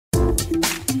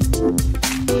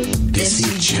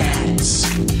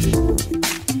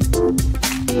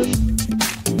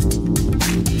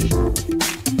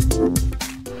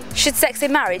Should sex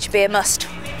in marriage be a must?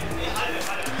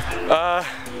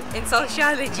 In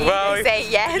sociology, well, they say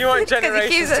yes. If you want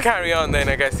generations to carry on, then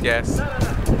I guess yes.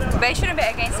 But it shouldn't be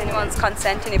against anyone's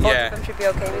consent, and if both of them should be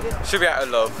okay with it. Should be out of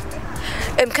love.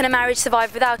 Can a marriage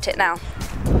survive without it now?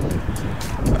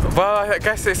 Well, I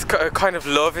guess it's a kind of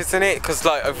love, isn't it? Because,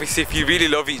 like, obviously if you really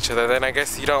love each other, then I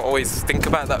guess you don't always think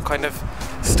about that kind of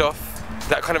stuff.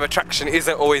 That kind of attraction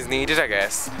isn't always needed, I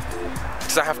guess. It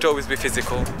doesn't have to always be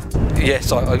physical.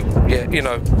 Yes, yeah, you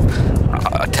know,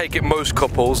 I take it most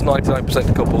couples, 99%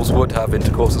 of couples would have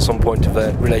intercourse at some point of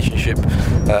their relationship.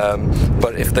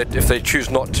 But if they choose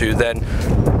not to, then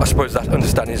I suppose that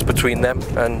understanding is between them,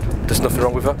 and there's nothing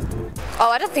wrong with that.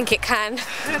 Oh, I don't think it can,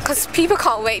 because people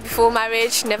can't wait before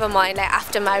marriage, never mind like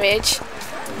after marriage.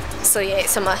 So yeah,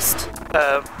 it's a must.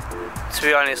 To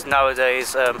be honest,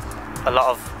 nowadays a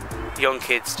lot of young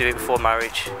kids do it before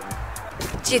marriage.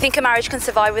 Do you think a marriage can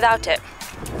survive without it?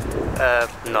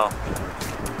 No,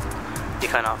 you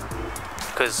cannot,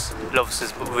 because love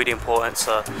is really important.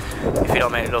 So if you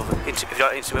don't make love, if you're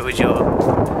not intimate with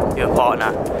your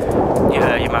partner,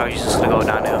 your marriage is just going to go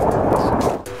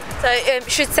downhill. So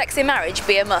should sex in marriage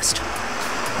be a must?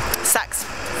 Sex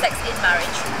in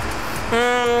marriage? Do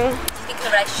you think a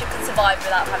relationship can survive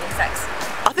without having sex?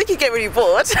 I think you get really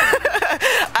bored.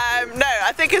 No,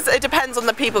 I think it depends on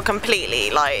the people completely.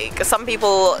 Like, some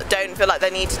people don't feel like they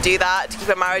need to do that to keep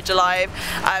a marriage alive,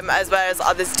 as well as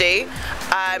others do.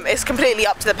 It's completely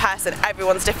up to the person.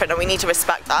 Everyone's different, and we need to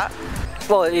respect that.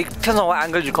 Well, it depends on what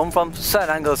angle you come from. Certain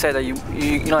angles say that you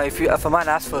know, if a man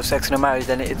asks for sex in a marriage,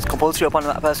 then it's compulsory upon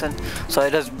that person. So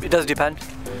it does depend.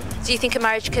 Do you think a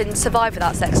marriage can survive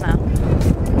without sex now?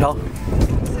 No.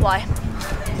 Why?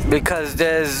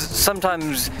 Because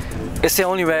sometimes it's the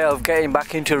only way of getting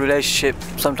back into a relationship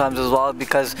sometimes as well,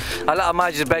 because a lot of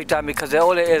marriages break down because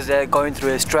all it is, they're going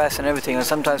through is stress and everything, and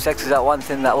sometimes sex is that one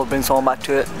thing that will bring someone back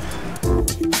to it.